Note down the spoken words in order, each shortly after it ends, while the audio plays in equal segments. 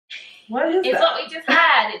What is It's that? what we just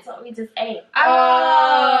had. It's what we just ate.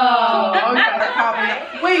 Oh, okay.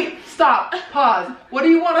 Copy. Wait, stop. Pause. What do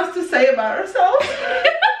you want us to say about ourselves?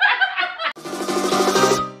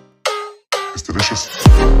 It's delicious.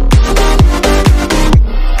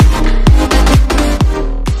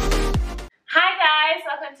 Hi guys,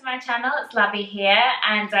 welcome to my channel. It's Lavi here,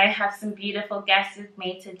 and I have some beautiful guests with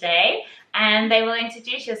me today, and they will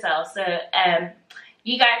introduce yourselves. So,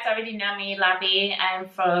 you guys already know me, Lavi. I'm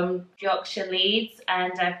from Yorkshire, Leeds,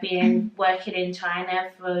 and I've been working in China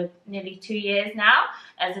for nearly 2 years now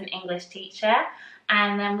as an English teacher.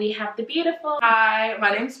 And then we have the beautiful... Hi,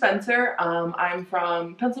 my name's Spencer. I'm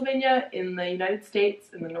from Pennsylvania in the United States,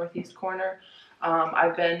 in the northeast corner.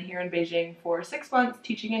 I've been here in Beijing for 6 months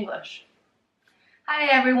teaching English. Hi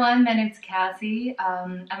everyone, my name is Cassie.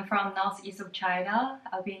 I'm from northeast of China.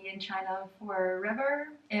 I've been in China forever,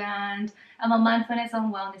 and I'm a mindfulness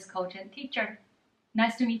and wellness coach and teacher.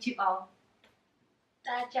 Nice to meet you all.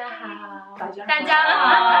 大家好。大家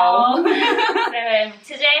好. So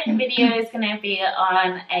today the video is going to be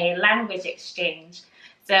on a language exchange.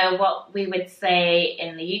 So what we would say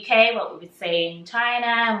in the UK, what we would say in China,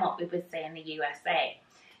 and what we would say in the USA.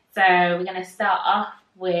 So we're going to start off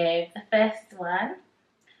with the first one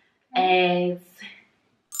is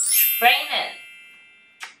trainers.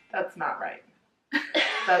 That's not right.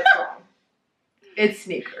 That's wrong. It's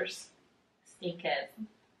sneakers. Sneakers.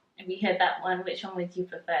 Have you heard that one? Which one would you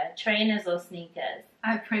prefer? Trainers or sneakers?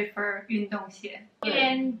 I prefer 运动鞋.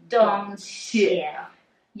 运动鞋.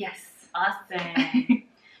 Yes. Awesome.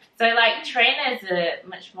 So like trainers are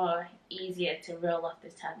much more easier to roll off the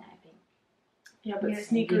tongue, I think. Yeah, but Yes.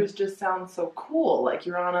 sneakers just sound so cool. Like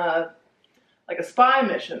you're on a spy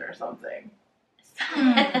mission or something.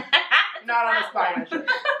 Not on a spy mission.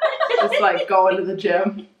 Just like going to the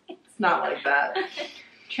gym. It's not like that.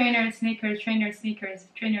 Trainer sneakers, trainer sneakers,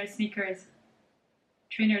 trainer sneakers,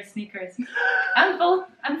 trainer sneakers. I'm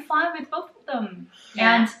fine with both of them.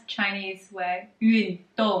 Yeah. And Chinese way, 运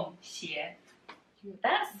动鞋.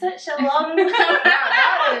 That's such a long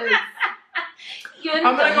Yeah, that is.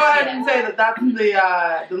 I'm gonna go ahead and say that that's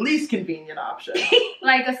the least convenient option.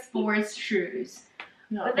 Like a sports shoes.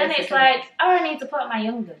 No, But then it's basically. like, oh, I need to put my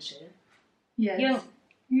younger shoe. Yes.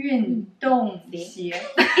 运动鞋.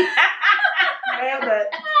 Nailed it.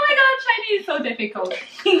 Oh my god, Chinese is so difficult.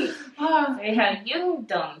 So we have 运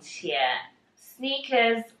动鞋,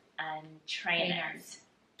 sneakers, and trainers.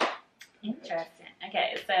 Interesting.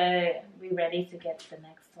 Okay, so we ready to get to the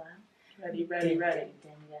next one? Ready, ready, ready.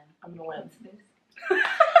 Dun, dun, dun. I'm gonna win.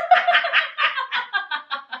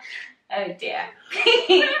 Oh dear.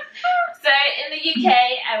 So in the UK,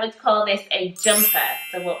 I would call this a jumper.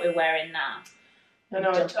 So what we're wearing now. I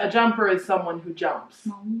know a jumper is someone who jumps.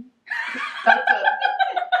 Mommy. That's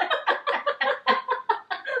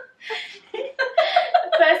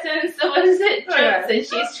The person, someone that jumps and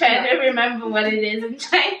she's trying to remember what it is in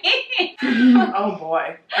Chinese. Oh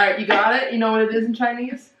boy. Alright, you got it? You know what it is in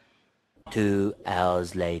Chinese? 2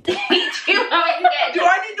 hours later. Do you want me to get Do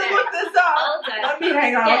I need to look this up? Hold on. Let me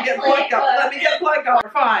hang on. I'll Get get plug Play-Doh. up. Let me get plug up.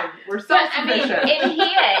 We're fine. We're But I mean, self-sufficient. in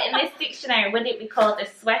here, in this dictionary, would it be called a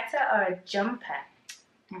sweater or a jumper?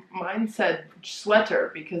 Mine said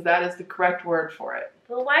sweater because that is the correct word for it.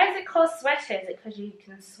 Well, why is it called sweater? Is it because you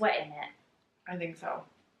can sweat in it? I think so.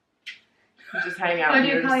 You just hang out What do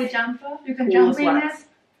you here. call it, jumper? You can Cool jump in it? sweats.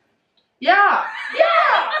 Yeah!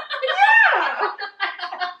 Yeah! Yeah!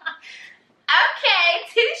 Okay,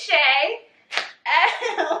 touche.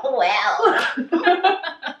 Well.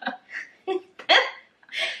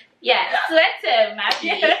 Yeah, sweater,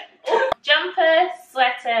 maybe. Jumper,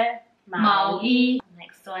 sweater, 毛衣.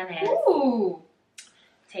 Next one is Ooh.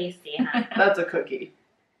 tasty, huh? That's a cookie.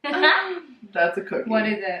 That's a cookie. What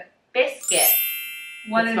is it? Biscuit.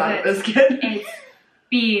 What It's is not it? a biscuit. It's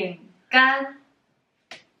饼干.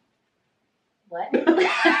 what?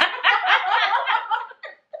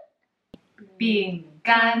 饼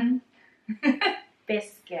干.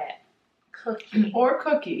 Biscuit. Cookie. Or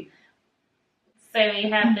cookie. So we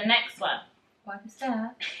have the next one. What is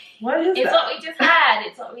that? What is It's that? what we just had.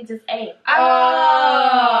 It's what we just ate.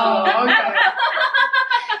 Oh, okay.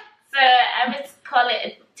 So I would call it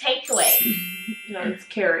a takeaway. No, it's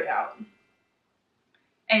carry out.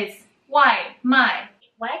 It's 外卖.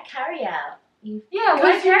 Why carry out? You Yeah,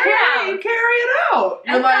 Because you carry it out.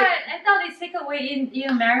 You're like, I thought it's takeaway in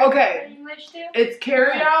American Okay. English too. it's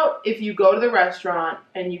carry out if you go to the restaurant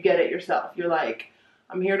and you get it yourself. You're like,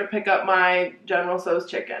 I'm here to pick up my General Tso's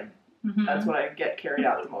chicken. Mhm. That's what I get carried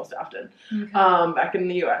out the most often. Okay. Back in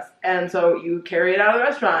the US. And so you carry it out of the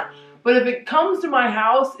restaurant. But if it comes to my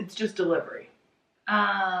house, it's just delivery.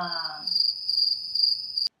 Ah.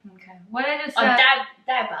 Okay. what I just Oh, said.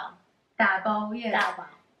 带包 yes. 带包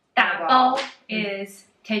打包 is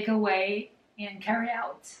take away and carry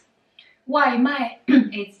out. 外卖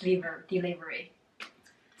is delivery.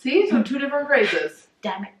 See, so two different phrases.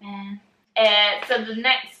 Damn it, man. So the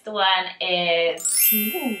next one is,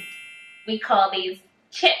 we call these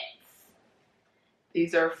chips.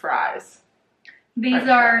 These are fries. These French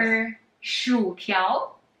are 薯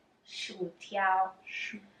条. 薯条.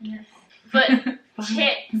 Yes. But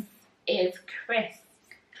chips is crisp.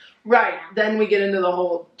 Right. Then we get into the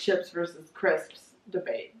whole chips versus crisps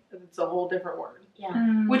debate. It's a whole different word. Yeah.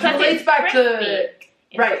 Which Because relates it's back to crispy.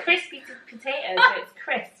 It's right. crispy potatoes, so it's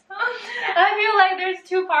crisp. I feel like there's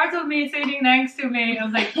two parts of me sitting next to me. I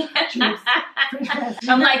was like, chips.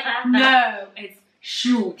 I'm like, no, it's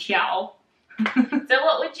薯条. So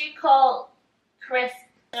what would you call crisp?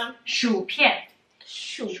 薯片.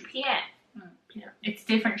 薯片. It's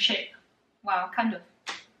different shape. Wow, kind of.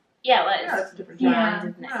 Yeah, well, Yeah, it's it's different. Yeah,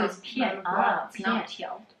 isn't it? so it's 片. Ah, It's not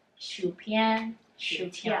条. 薯片. 薯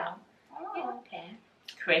条. Yeah, okay.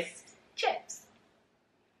 Crisp chips.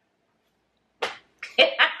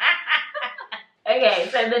 Okay,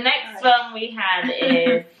 so the next one we had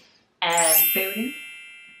is Building.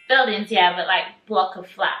 buildings, yeah, but like block of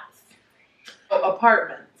flats. Oh,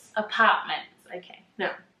 apartments. Apartments, okay.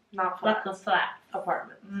 Not Block flats. of flats.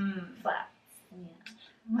 Apartments. Flats.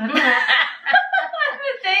 I've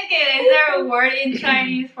been thinking, is there a word in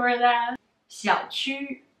Chinese for that? 小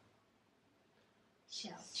区. 小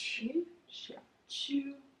区. 小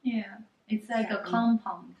区. Yeah, it's like a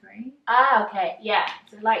compound, right? Ah, okay, yeah,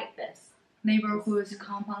 so like this. Neighborhoods,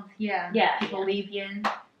 compounds, yeah. Yeah, People live in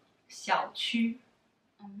小区,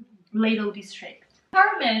 Mm. little district.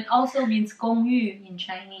 Apartment also means 公寓 in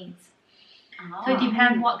Chinese. So it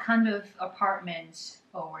depends what kind of apartments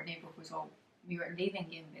or neighborhoods or we are living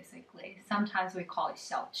in, basically. Sometimes we call it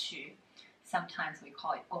小区. Sometimes we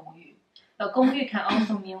call it 公寓. But 公寓 can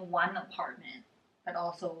also mean one apartment, but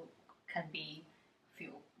also can be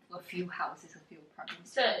a few houses, a few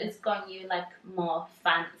apartments. So it's got you like more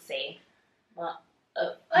fancy. More,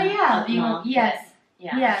 yeah, more, yes.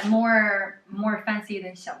 Yeah. Yeah, more fancy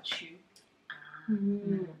than 小区.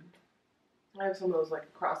 I have some of those like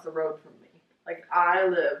across the road from me. Like I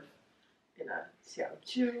live in a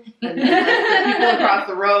xiaochu, and then, like, the people across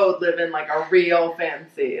the road live in like a real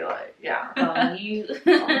fancy, like Oh, you.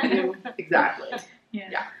 exactly.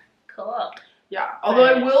 Yeah. Cool. Yeah. Although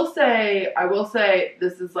I will say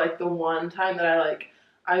this is like the one time that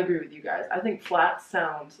I agree with you guys. I think flat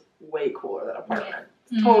sounds way cooler than apartment.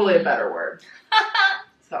 It's totally a better word.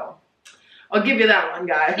 So I'll give you that one,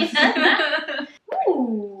 guys.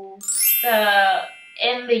 Ooh. So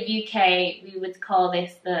in the UK, we would call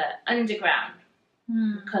this the underground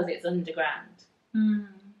because it's underground.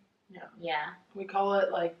 Yeah. We call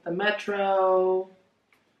it like the metro.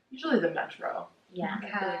 Usually the metro. Yeah.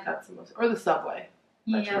 I feel like that's the most, or the subway.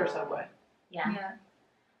 Metro or Yeah. subway. Yeah. Yeah.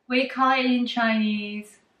 We call it in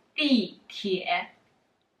Chinese 地铁.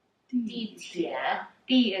 地铁.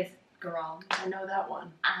 D is ground. I know that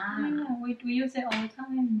one. Ah. Yeah, we use it all the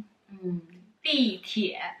time. Mm. 地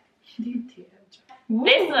铁.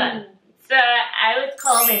 This one. So I would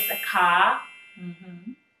call this a car.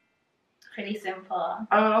 Pretty simple.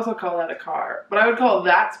 I would also call that a car, but I would call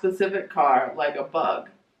that specific car like a bug,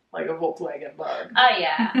 like a Volkswagen bug. Oh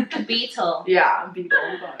yeah, a beetle. Yeah, beetle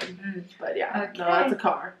bug. Mm. But yeah, Okay. no, that's a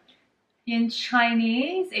car. In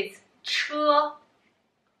Chinese, it's 车.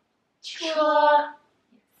 车.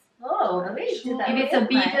 Oh, the way you did that. If it's a was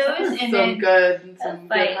nice. Beatles and Some then good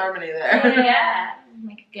like- harmony there. Yeah.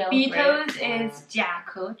 Make a girl Beatles break. is 甲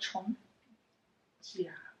壳虫.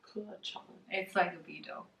 Yeah, cool. It's like a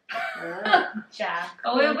beetle. Alright. Jack.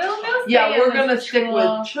 Oh, we'll say Yeah, it we're with gonna stick with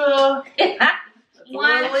车. 车. That's a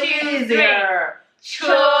One, little 2, 3. easier.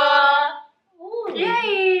 车. Ooh.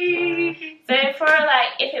 Yay! So for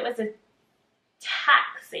like, if it was a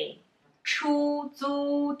taxi. 出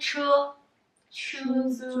租车. 出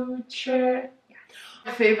租车.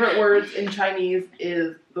 My favorite words in Chinese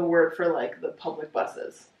is the word for like the public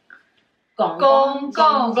buses. 公公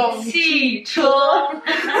共汽车.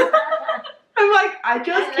 I'm like, I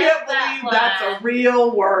just I can't love that believe that's a one.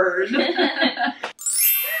 real word.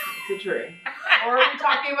 It's a tree. Or are we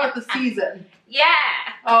talking about the season? Yeah.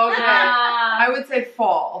 Okay. I would say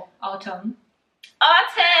fall. Autumn.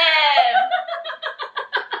 Autumn.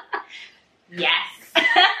 Yes.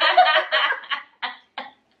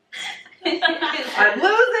 I'm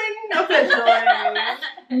losing officially.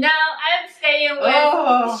 Now I'm staying with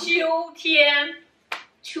Oh. 秋天.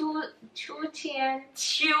 秋天.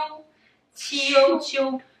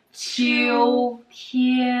 秋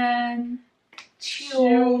天.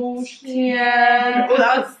 秋 Tian. Oh,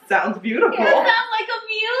 that sounds beautiful. It sounds like a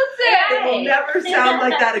music. It will never sound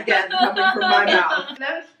like that again coming from my mouth.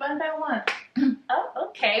 That was one by one. Oh,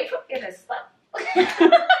 okay. Put it as slow.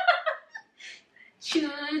 Chu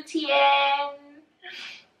Tian.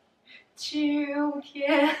 Chu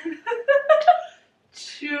Tian.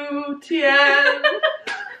 Chu Tian.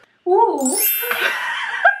 Ooh.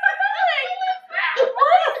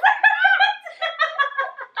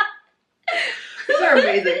 These are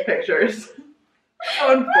amazing pictures.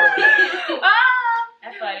 So informative.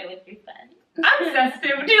 I thought it would be fun. I'm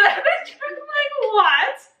sensitive to that. I'm like,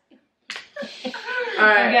 what?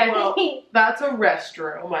 Alright, Okay. well, that's a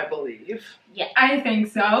restroom, I believe. I think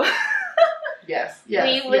so. Yes, yes,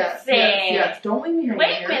 We would yes, say- yes. Don't leave me hanging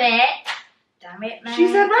Wait here. a minute. Damn it, man. She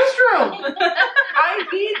said restroom. I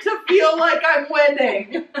need to feel like I'm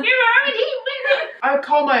winning. You're already winning. I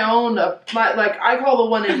call my own I call the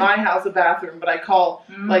one in my house a bathroom, but I call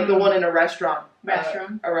like the one in a restaurant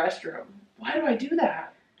Restroom. a restroom. Why do I do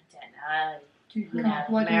that? I don't know.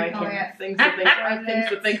 What do you call American. it? Things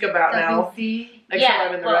to think about now. WC. Next time Yeah,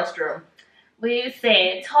 I'm in the well- restroom. We would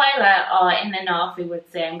say toilet, or in the north we would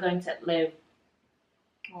say I'm going to live.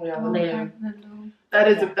 Oh yeah, Loo.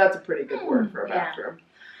 that's a pretty good word for a Yeah. bathroom.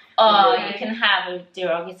 Or Yeah. you can have a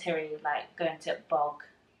derogatory like going to bog.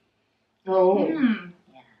 Oh.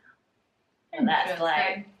 And that's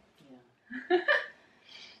like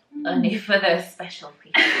only for the special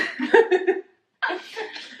people.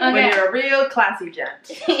 When Okay. you're a real classy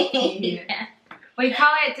gent. Yeah. We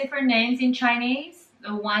call it different names in Chinese.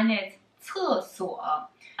 The one is 厕所.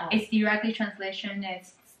 Its directly translation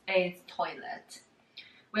is toilet.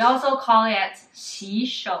 We also call it 洗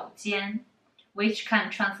手间, which can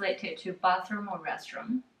translate it to bathroom or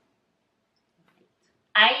restroom.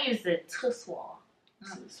 I use the 厕所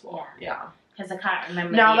Yeah. because I can't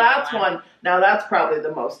remember. Now the other that's one. Now that's probably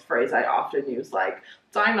the most phrase I often use. Like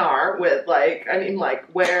dinar with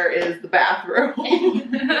where is the bathroom?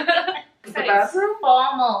 Is the bathroom?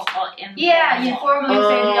 Formal or informal? Yeah, informally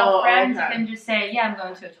say to your Oh, friends, okay. you can just say, yeah, I'm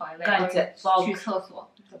going to the toilet. Going or to bog. 去厕所.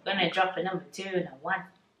 I'm gonna drop a number 2 and a 1.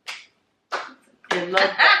 In the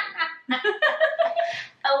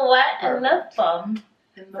A what? A Perfect. love bomb?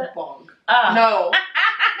 in the bog. Oh. No.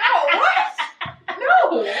 No, what?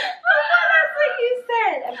 No. That's what you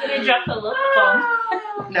said. I'm gonna drop a love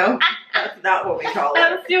bomb. No, that's not what we call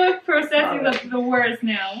I'm it. still processing the words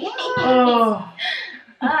now. Oh.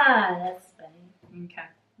 That's funny. Okay.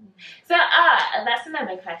 So, that's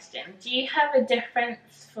another question. Do you have a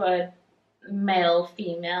difference for male,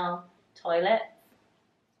 female toilet?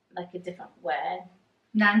 Like a different word?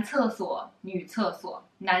 男厕所,女厕所,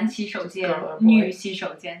男洗手间, Girl or boy. 女洗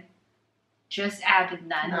手间. Just add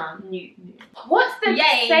男, Nan. 女. What's the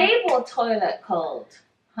Yay. disabled toilet called?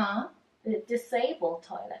 Huh? The disabled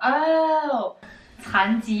toilet. Oh,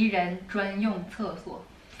 残疾人专用厕所.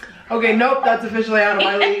 Okay, nope, that's officially out of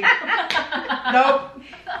my league. Nope.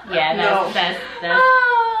 Yeah, No. that's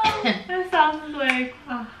Oh, that sounds like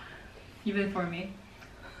even for me.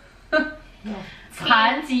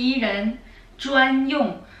 残疾人专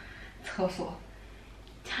用厕所.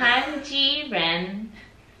 残疾人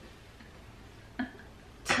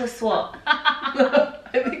厕所.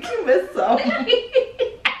 I think you missed some.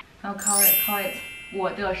 I'll call it 我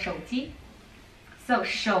的手机. So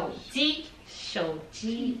手机. 手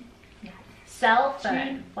机. Cell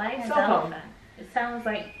phone. Why Cell cell phone. phone? It sounds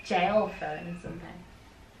like jail phone or something.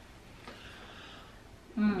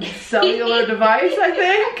 Cellular device, I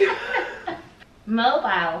think.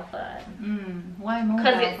 Mobile phone. Why mobile?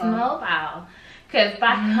 Because it's phone? mobile. Because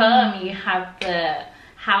back home you have the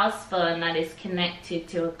house phone that is connected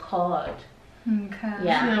to a cord. Okay.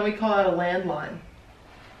 Yeah. Yeah, we call it a landline.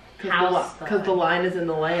 House Because the phone. line is in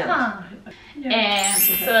the land. Huh.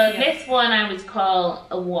 So this one I would call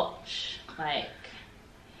a watch. Like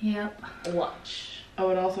Yep. a watch. I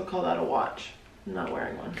would also call that a watch. I'm not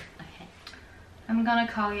wearing one. Okay. I'm gonna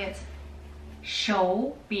call it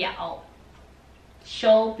手表.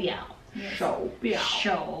 手表. Shou biao.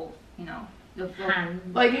 手, you know. Hand.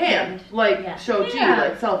 Like hand. Like Yeah. shouji, Yeah.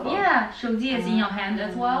 like cell phone. Yeah, 手机 is in your hand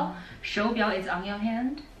as well. 手表 is on your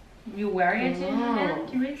hand. You wear it in your hand,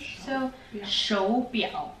 wrist. So 手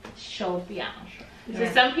表. 手表. So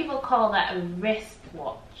Yeah. some people call that a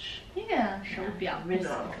wristwatch. Yeah, 手表.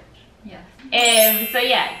 No. Yes. So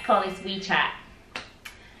yeah, call this WeChat.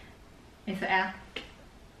 It's an app.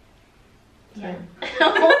 Yeah.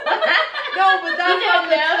 No, but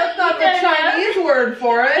that's not the Chinese word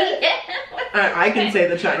for it. I can say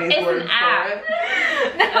the Chinese It's word an for app. it.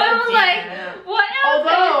 I was like, Yeah. what else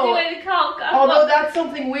Although- do I do in Congo? Although that's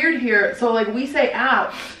something weird here. So like we say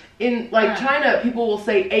app in like China, people will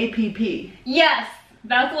say APP. Yes,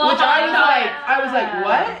 that's what Which I was like,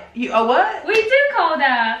 what? You a what? we do call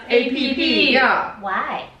that APP. Yeah.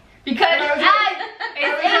 Why? Because And I was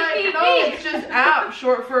it's like, no, it's just app,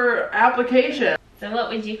 short for application. So what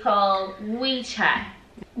would you call WeChat?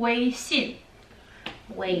 微信.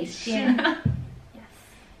 微信.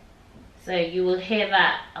 So you will hear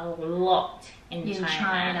that a lot in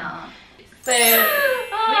China. So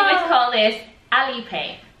we would call this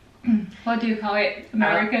Alipay. What do you call it,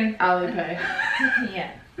 American? Alipay.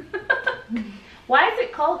 Yeah. Why is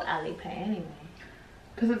it called Alipay anyway?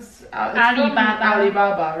 Because it's Alibaba. from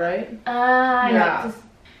Alibaba, right? Yeah.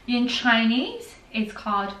 In Chinese, it's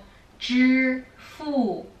called 支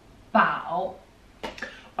付宝.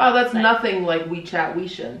 Wow, that's nothing like WeChat,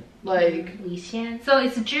 Weixin. Like, 微信. So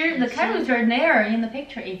it's 支, the character there in the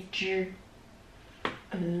picture is 支.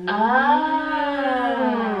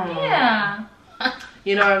 Ah. Yeah.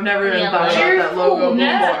 you know, I've never even Yeah, thought about that logo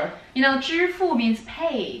before. You know, 支付 means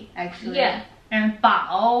pay, actually. Yeah. And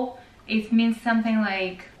宝, it means something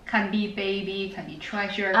like, can be baby, can be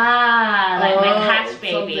treasure. Ah, like hash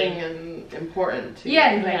baby. Something important to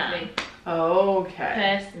Yeah, you. exactly.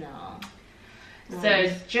 Okay. Personal. So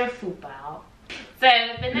it's 支付宝. So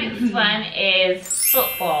the next one is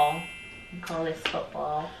football. We call this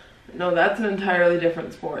football. No, that's an entirely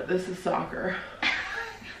different sport. This is soccer.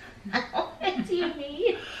 What do you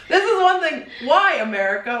mean? This is one thing. Why,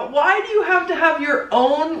 America? Why do you have to have your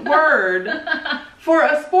own word for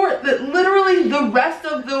a sport that literally the rest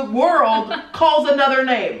of the world calls another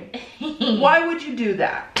name? Why would you do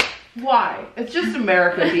that? Why? It's just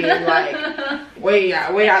America being like, we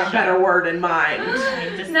got a better word in mind.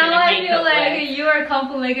 Now I feel like you are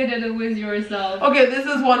conflicted with yourself. Okay, this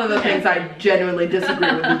is one of the things I genuinely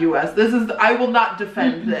disagree with the US. I will not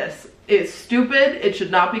defend this. It's stupid. It should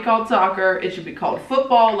not be called soccer. It should be called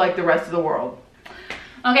football like the rest of the world.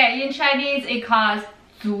 Okay, in Chinese it calls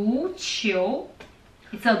足球.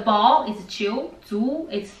 It's a ball, it's 球. 足,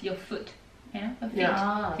 it's your foot. Yeah, your feet.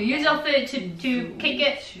 Yeah. You use your foot to kick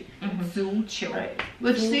it. 足球. Right.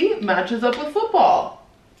 Which, see, matches up with football.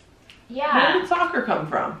 Where Yeah. did soccer come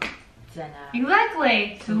from? Dunno.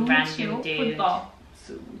 Exactly. Some 足 random 球 dude. football.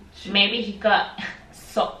 Maybe he got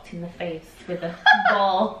socked in the face with a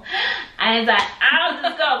ball and he's like, I'm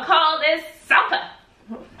just gonna call this soccer.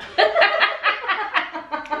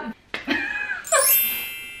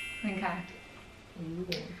 Okay.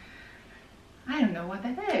 I don't know what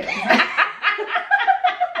that is.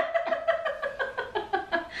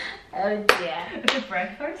 Oh dear. Is it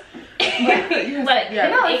breakfast? But Yeah.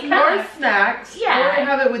 No, it's it not. Or comes. snacks. Yeah. Or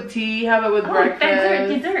have it with tea, have it with Oh,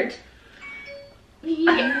 breakfast. dessert.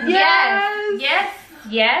 Yes,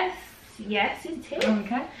 it is.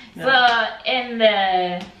 Okay. So in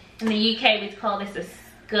the UK we'd call this a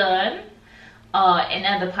scone, or in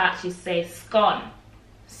other parts you say scone.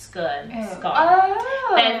 Scone.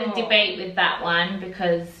 Oh. There's a debate with that one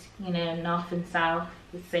because, you know, North and South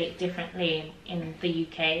would say it differently in the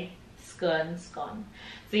UK. Scone.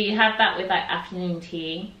 So you have that with like afternoon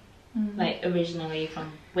tea, like originally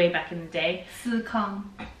from way back in the day. 司康.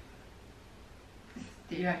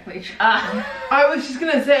 Directly. I was just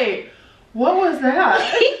gonna say, what was that?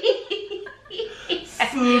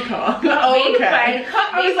 Suka. Okay.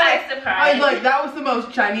 I was like, that was the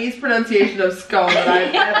most Chinese pronunciation of scone that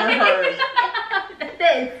I've ever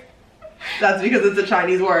heard. That's because it's a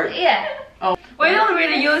Chinese word. Yeah. We don't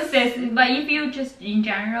really use this, but if you just in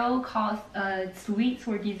general call sweets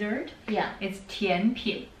or dessert, Yeah. it's 甜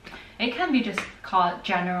品. It can be just called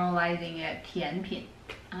generalizing it 甜品.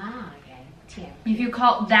 Ah, okay. If you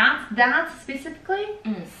call that specifically,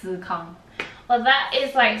 司康. Well, that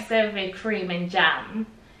is like served with cream and jam.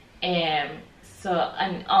 So,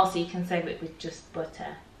 and also you can serve it with just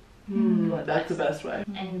butter. That's the best way.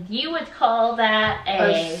 And you would call that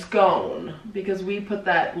A a scone, because we put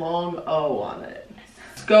that long O on it.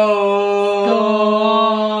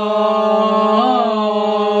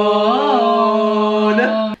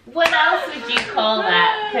 Scone. What else would you call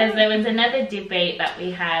that? Because there was another debate that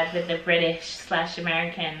we had with the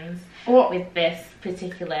British/Americans Well, with this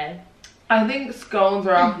particular. I think scones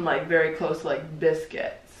are often like very close to like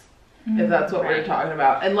biscuits, if that's what we're Right. talking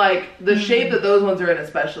about. And like the shape that those ones are in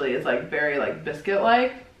especially is like very like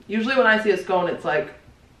biscuit-like. Usually when I see a scone, it's like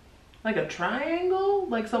a triangle,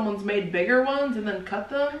 like someone's made bigger ones and then cut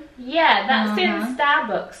them. Yeah, that's in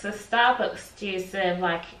Starbucks. So Starbucks do serve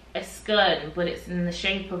like a scone, but it's in the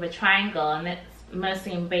shape of a triangle, and it's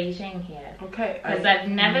mostly in Beijing here. Okay. Because I've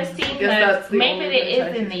never seen guess that's those. the Maybe only it place is I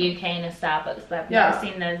in the see UK in a Starbucks, but I've Yeah. never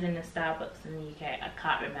seen those in a Starbucks in the UK. I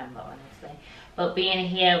can't remember honestly. But being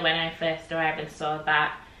here when I first arrived and saw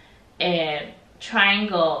that,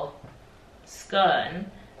 triangle scone,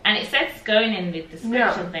 and it said scone in the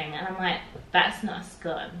description thing, and I'm like, that's not a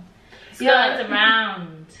scone. Scone's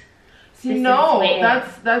round. See, no,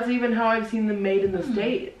 that's even how I've seen them made in the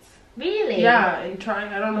States. Really? Yeah, and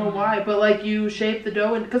I don't know why, but like you shape the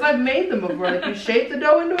dough, because I've made them before. Like you shape the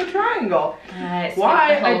dough into a triangle. It's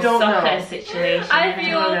why? Like the whole I don't soccer know. Situation. I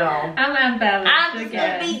feel know. I'm embellished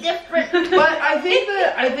Absolutely again. different. But I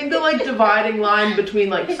think the like dividing line between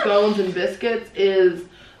like scones and biscuits is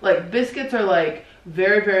like biscuits are like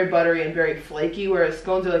very, very buttery and very flaky, whereas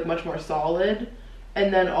scones are like much more solid.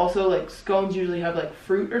 And then also like scones usually have like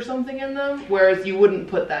fruit or something in them, whereas you wouldn't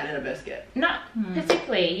put that in a biscuit. Not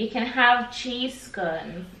particularly. You can have cheese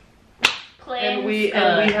scones, plain And we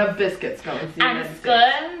have biscuit scones. in the and United States.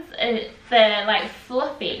 scones, they're like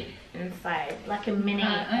fluffy inside, like a mini,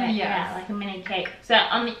 yes. like a mini cake. So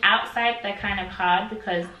on the outside they're kind of hard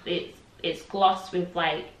because it's glossed with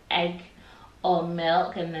like egg or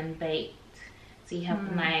milk and then baked. So you have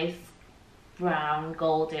the nice brown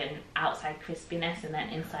golden outside crispiness, and then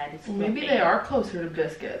inside is fluffy. Maybe they are closer to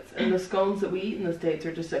biscuits, and the scones that we eat in the States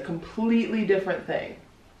are just a completely different thing.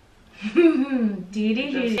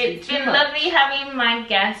 It's been lovely having my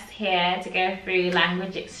guest here to go through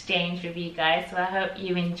language exchange with you guys, so I hope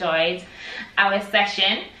you enjoyed our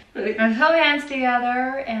session. And hold hands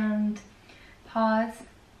together and pause,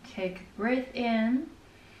 take a breath in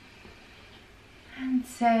and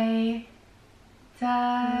say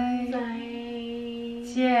再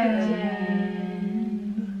见。